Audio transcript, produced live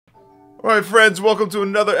Alright friends, welcome to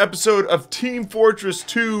another episode of Team Fortress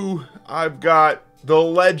 2. I've got the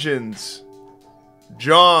legends.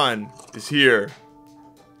 John is here.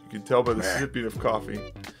 You can tell by the sipping of coffee.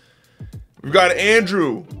 We've got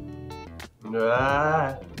Andrew.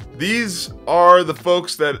 These are the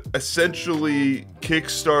folks that essentially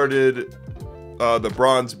kickstarted the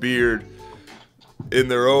Bronze Beard in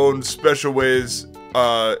their own special ways.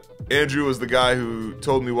 Andrew was the guy who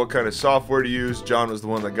told me what kind of software to use. John was the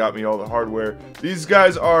one that got me all the hardware. These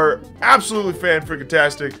guys are absolutely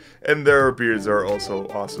fan-freaking-tastic, and their beards are also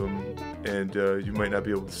awesome. And you might not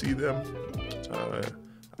be able to see them.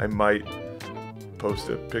 I might post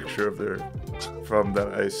a picture of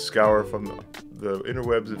that I scour from the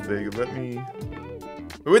interwebs if they let me.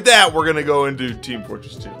 But with that, we're gonna go into Team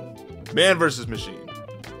Fortress 2. Man versus machine.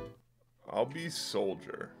 I'll be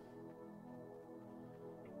soldier.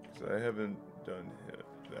 I haven't done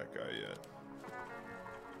that guy yet.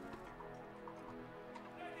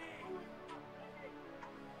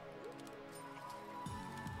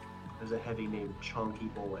 There's a heavy named Chunky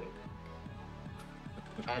Boy.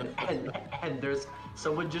 And there's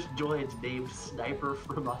someone just joined named Sniper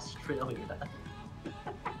from Australia.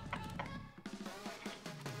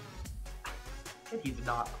 And he's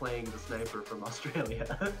not playing the Sniper from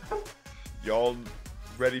Australia. Y'all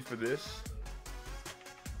ready for this?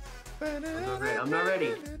 I'm not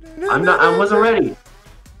ready. I wasn't ready.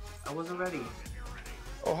 I wasn't ready.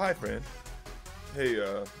 Oh, hi, friend. Hey,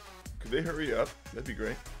 could they hurry up? That'd be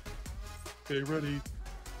great. Okay, ready.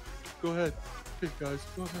 Go ahead. Okay, guys.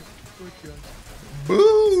 Go ahead. Go ahead, guys.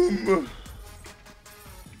 Boom!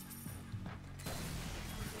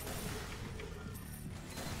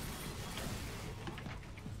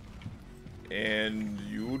 And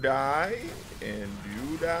you die, and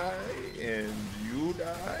you die, and you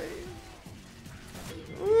die.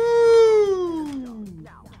 Ooh.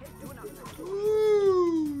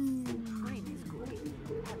 Ooh.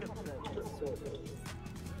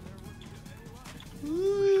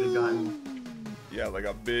 Should have gotten. Yeah, like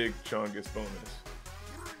a big Chungus bonus.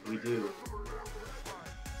 We do.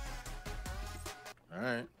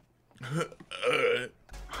 Alright.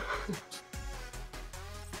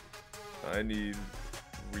 I need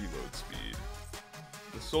reload speed.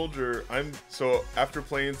 The soldier, so after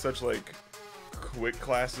playing such like quick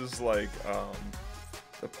classes like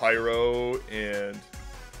the pyro and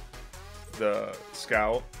the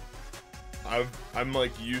scout, I'm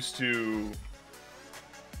like used to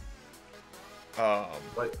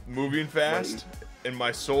moving fast, and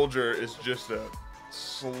my soldier is just a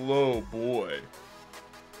slow boy.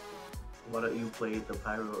 Why don't you play the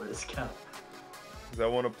pyro or the scout? Because I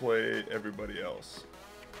want to play everybody else.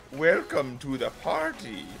 Welcome to the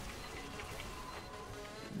party.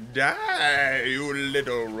 Die, you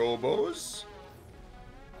little robos.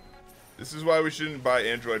 This is why we shouldn't buy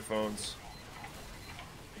Android phones.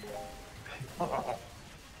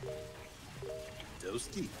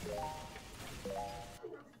 Toasty.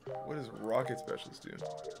 What does rocket specialist do?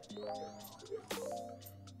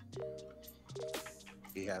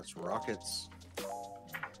 He has rockets.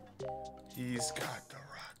 He's got the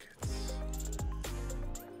rockets.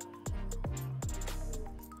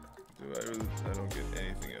 I don't get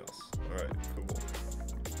anything else. Alright, cool.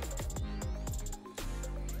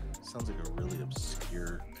 Sounds like a really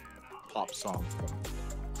obscure pop song from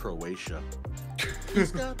Croatia.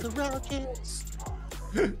 He's got the rockets.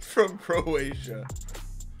 From Croatia.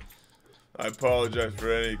 I apologize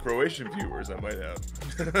for any Croatian viewers I might have.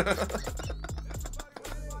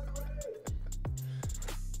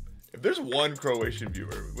 If there's one Croatian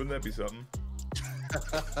viewer, wouldn't that be something?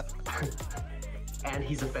 And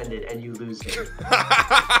he's offended, and you lose him.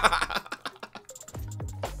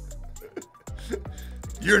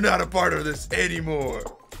 You're not a part of this anymore.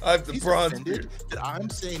 I have the Bronze Beard. I'm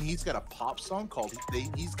saying he's got a pop song called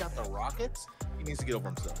He's Got the Rockets. He needs to get over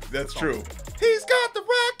himself. That's true. He's got the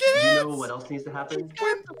rockets. You know what else needs to happen?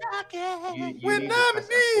 When You need when to I'm press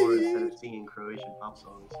in F4 need. instead of singing Croatian pop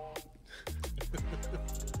songs.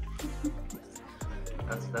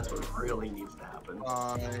 That's what really needs to happen.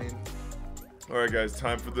 Fine. Alright guys,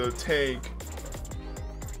 time for the tank.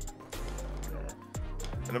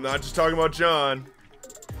 And I'm not just talking about John.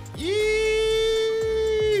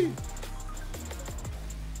 Yee!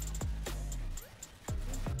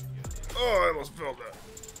 Oh, I almost felt that.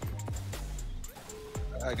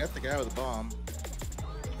 I got the guy with the bomb.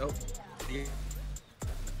 Nope.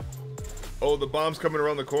 Oh, the bomb's coming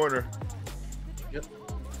around the corner. Yep.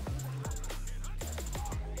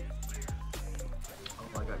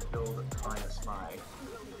 Oh, I got killed by a spy.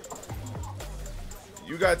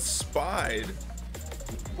 You got spied.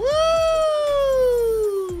 Woo!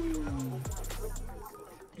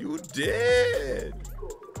 dead.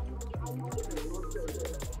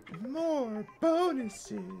 More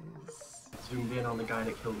bonuses. Zoomed in on the guy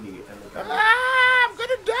that killed me and the guy. Ah, I'm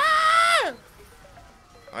gonna die.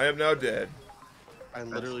 I am now dead. I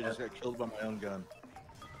literally just got killed by my own gun.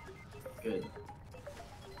 Good.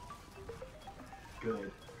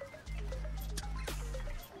 Good.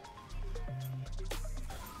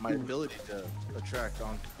 My ability to attract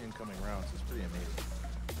on incoming rounds is pretty amazing.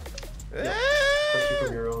 Yeah. Especially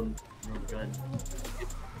from your own gun.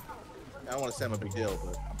 I don't want to say I'm a big deal,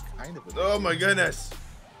 but I'm kind of a big Oh deal. my goodness.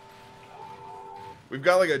 We've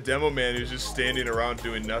got like a demo man who's just standing around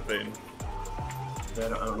doing nothing. I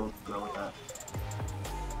don't know what's wrong with that.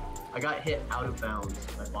 I got hit out of bounds.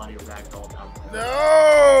 My body ragdolled out of bounds.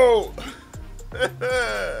 No!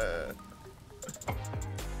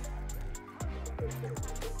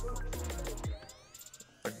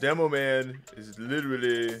 Our demo man is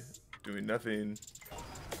literally doing nothing.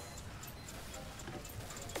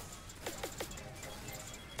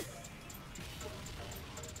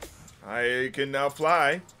 I can now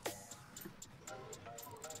fly.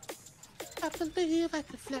 I believe I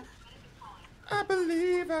can fly. I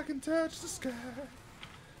believe I can touch the sky.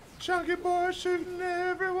 Chunky boy shooting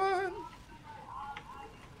everyone.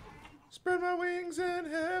 Spread my wings and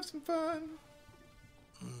have some fun.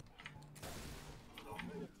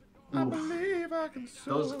 I believe I can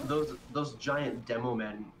soar. Those giant demo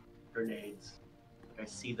man grenades. I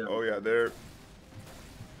see them. Oh yeah, they're.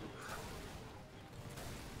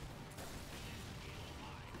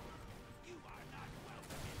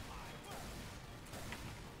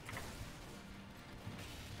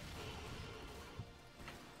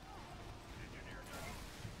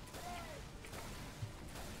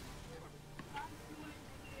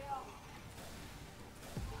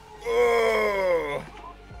 Oh!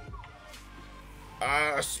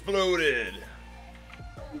 I exploded.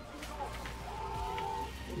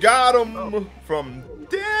 Got him from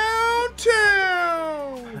downtown.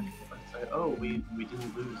 Oh, we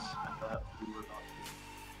didn't lose. I thought we were about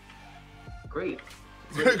to. Great.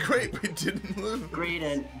 Great, we didn't lose. Great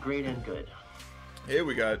and good. Hey,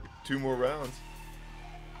 we got 2 more rounds.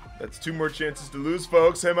 That's 2 more chances to lose,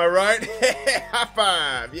 folks. Am I right? High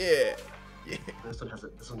five, yeah. Yeah. This one has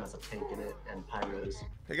a tank in it and pyros.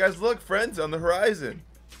 Hey guys, look, friends on the horizon.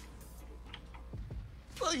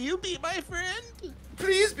 Will you be my friend?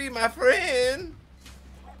 Please be my friend.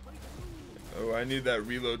 Oh, I need that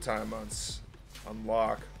reload time on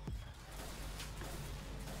lock.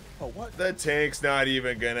 Oh, what? The tank's not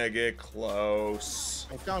even gonna get close.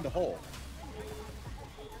 I found a hole.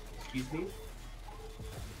 Excuse me?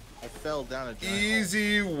 I fell down a giant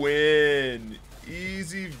Easy win.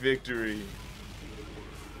 Easy victory.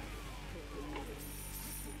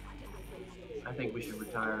 I think we should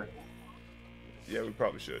retire. Yeah, we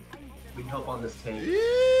probably should. We can help on this tank.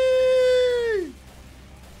 Yee!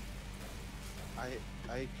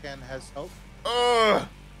 I can has help.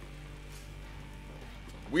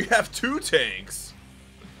 We have 2 tanks.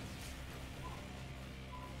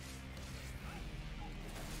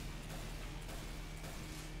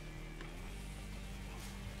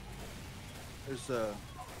 There's a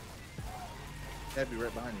heavy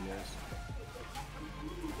right behind you guys.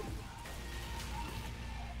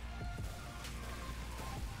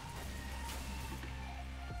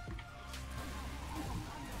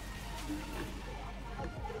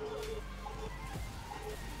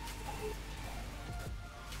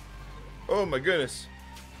 Oh my goodness.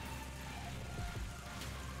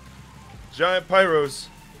 Giant pyros.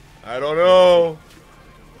 I don't know.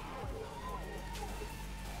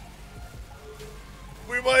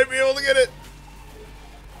 We might be able to get it.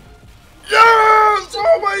 Yes!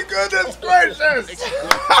 Oh my goodness gracious!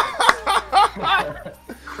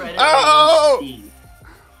 Credit Oh! Steve.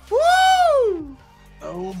 Woo!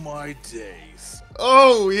 Oh my days.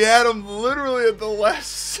 Oh, we had him literally at the last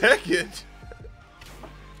second.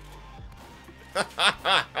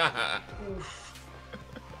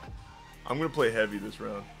 I'm gonna play heavy this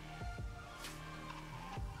round.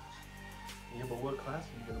 Yeah, but what class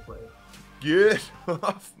are you gonna play? Get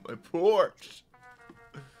off my porch.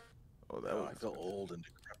 Oh, that Oh, was. I feel old and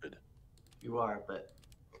decrepit. You are, but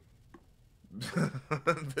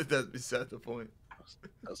But that's beside the point.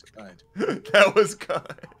 That was kind. That was kind.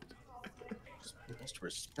 You're supposed to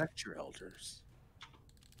respect your elders.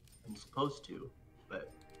 I'm supposed to,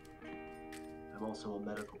 but I'm also a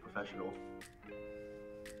medical professional.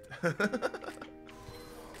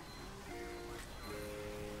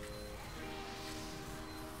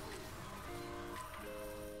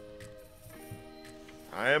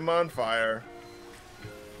 I am on fire.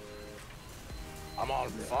 I'm on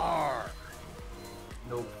fire.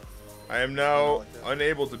 Nope. I am now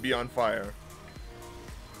unable to be on fire.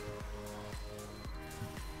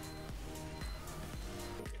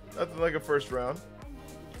 Nothing like a first round.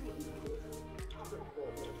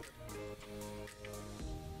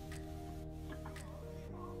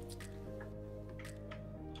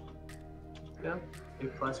 Yeah,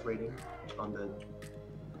 A+ rating on the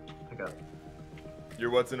pickup.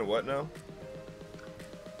 You're what's in a what now?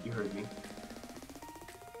 You heard me.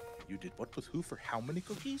 You did what with who for how many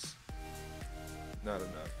cookies? Not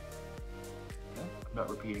enough. I'm not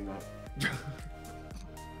repeating that.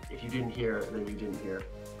 If you didn't hear, then you didn't hear.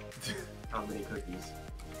 How many cookies?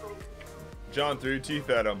 John threw your teeth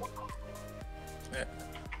at him.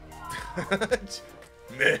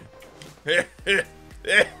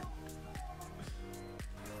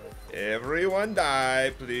 Everyone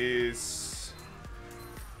die, please.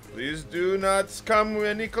 Please do not come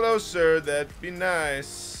any closer. That'd be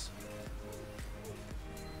nice.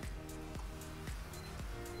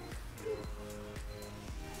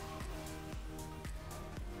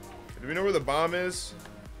 Do we know where the bomb is?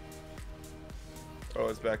 Oh,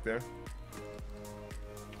 it's back there.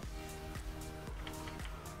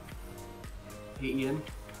 Hey Ian,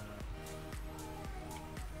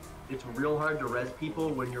 it's real hard to res people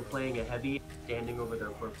when you're playing a heavy standing over their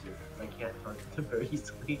corpses. I can't target them very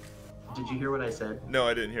easily. Did you hear what I said? No,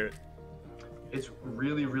 I didn't hear it. It's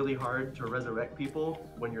really, really hard to resurrect people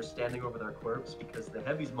when you're standing over their corpse because the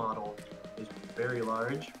heavy's model is very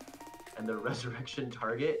large and the resurrection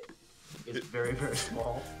target is very, very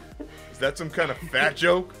small. Is that some kind of fat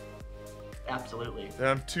joke? Absolutely. That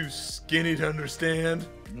I'm too skinny to understand?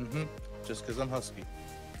 Mm-hmm. Just because I'm husky.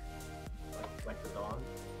 Like the dog.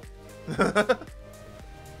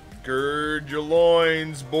 Gird your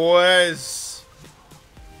loins, boys.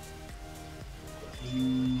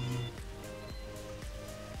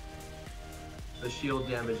 The shield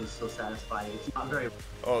damage is so satisfying. It's not very.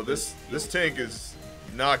 Oh, this tank is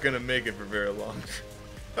not gonna make it for very long.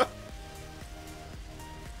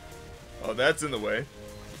 Oh, that's in the way.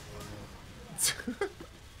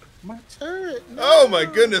 My turret. No. Oh my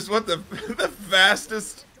goodness! What the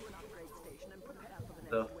fastest?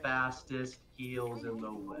 The fastest heals in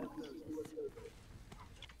the West.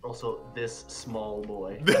 Also, this small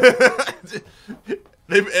boy. And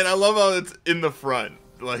I love how it's in the front.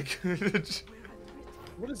 Like,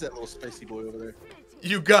 What is that little spacey boy over there?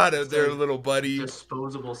 you got it there, little buddy.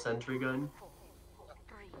 Disposable sentry gun.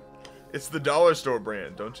 It's the dollar store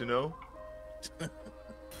brand, don't you know?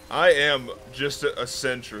 I am just a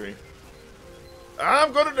sentry.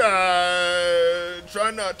 I'm gonna die.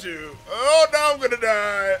 Try not to. Oh, now I'm gonna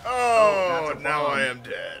die. Oh, now I am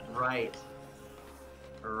dead. Right.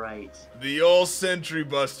 Right. The old sentry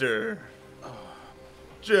buster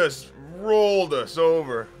just rolled us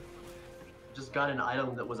over. Just got an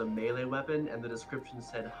item that was a melee weapon, and the description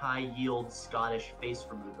said high yield Scottish face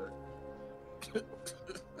remover.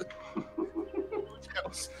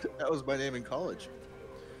 That was my name in college.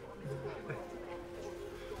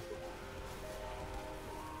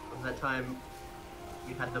 From that time,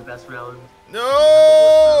 we had the best round.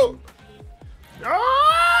 No!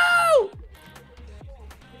 No!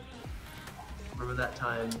 Remember that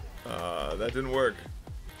time? That didn't work.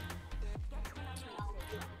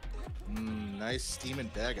 Nice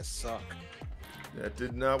steaming bag of suck. That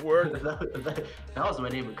did not work. that was my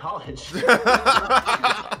name in college.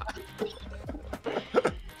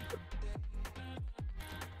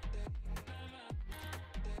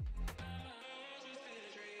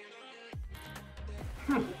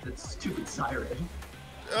 That stupid siren.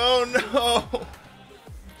 Oh no!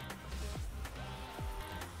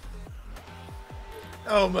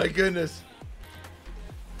 Oh my goodness.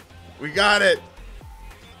 We got it.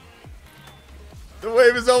 The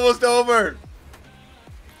wave is almost over.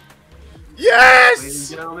 Yes!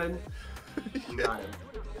 Ladies and gentlemen, we got him.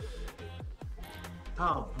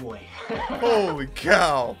 Oh boy. Holy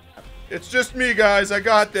cow. It's just me, guys. I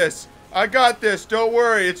got this. I got this. Don't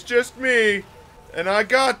worry. It's just me. And I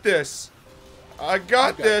got this. I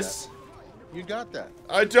got this. You got that.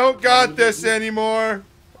 I don't got this anymore.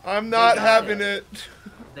 I'm not having it.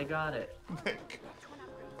 They got it.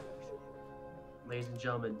 Ladies and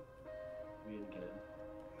gentlemen, we didn't get it.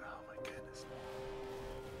 Oh my goodness.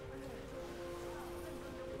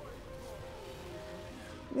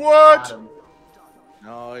 Got What? him.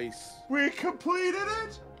 Nice. We completed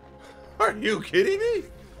it? Are you kidding me?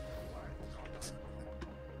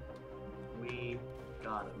 We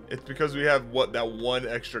got him. It's because we have that one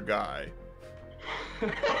extra guy.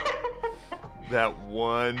 That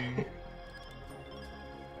one.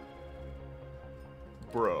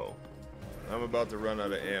 Bro. I'm about to run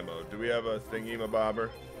out of ammo. Do we have a thingy-mabobber?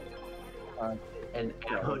 an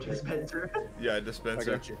ammo dispenser. Yeah, I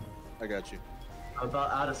dispenser. got you. I got you.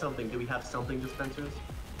 About out of something. Do we have something dispensers?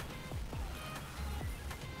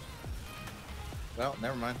 Well,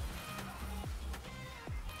 never mind.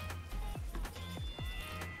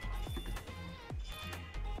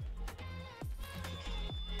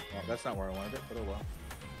 Well, that's not where I wanted it, but oh well.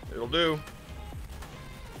 It'll do.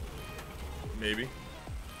 Maybe.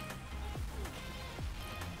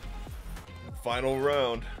 Final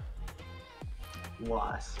round.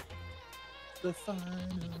 Loss. The final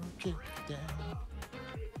kickdown.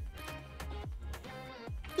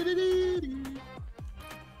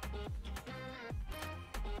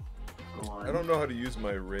 Go on. I don't know how to use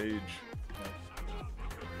my rage.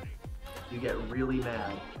 You get really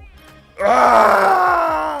mad.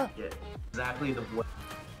 Ah! Get exactly the way.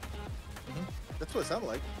 That's what it sounded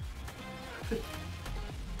like.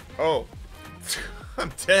 Oh,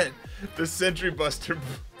 I'm dead. The Sentry Buster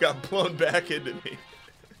got blown back into me.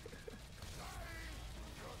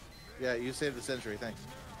 Yeah, you saved the century. Thanks.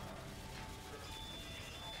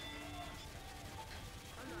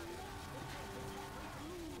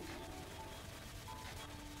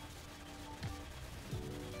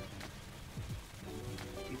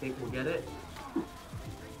 You think we'll get it?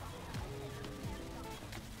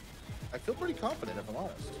 I feel pretty confident, if I'm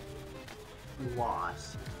honest.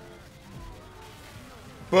 Loss.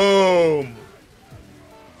 Boom.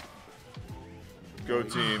 Go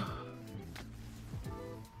team.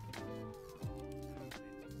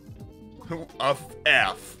 A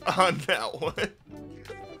F on that one.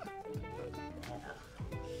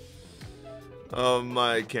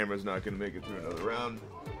 My camera's not gonna make it through another round.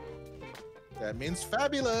 That means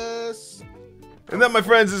fabulous. And that, my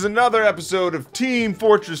friends, is another episode of Team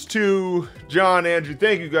Fortress 2. John, Andrew,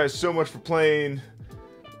 thank you guys so much for playing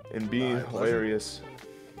and being My pleasure. hilarious.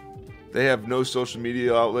 They have no social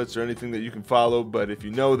media outlets or anything that you can follow, but if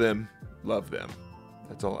you know them, love them.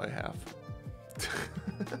 That's all I have.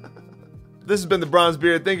 This has been the Bronze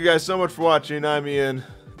Beard. Thank you guys so much for watching. I'm Ian.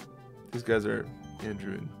 These guys are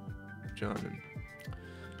Andrew and John. And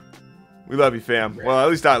we love you, fam. Well, at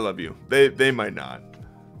least I love you. They might not.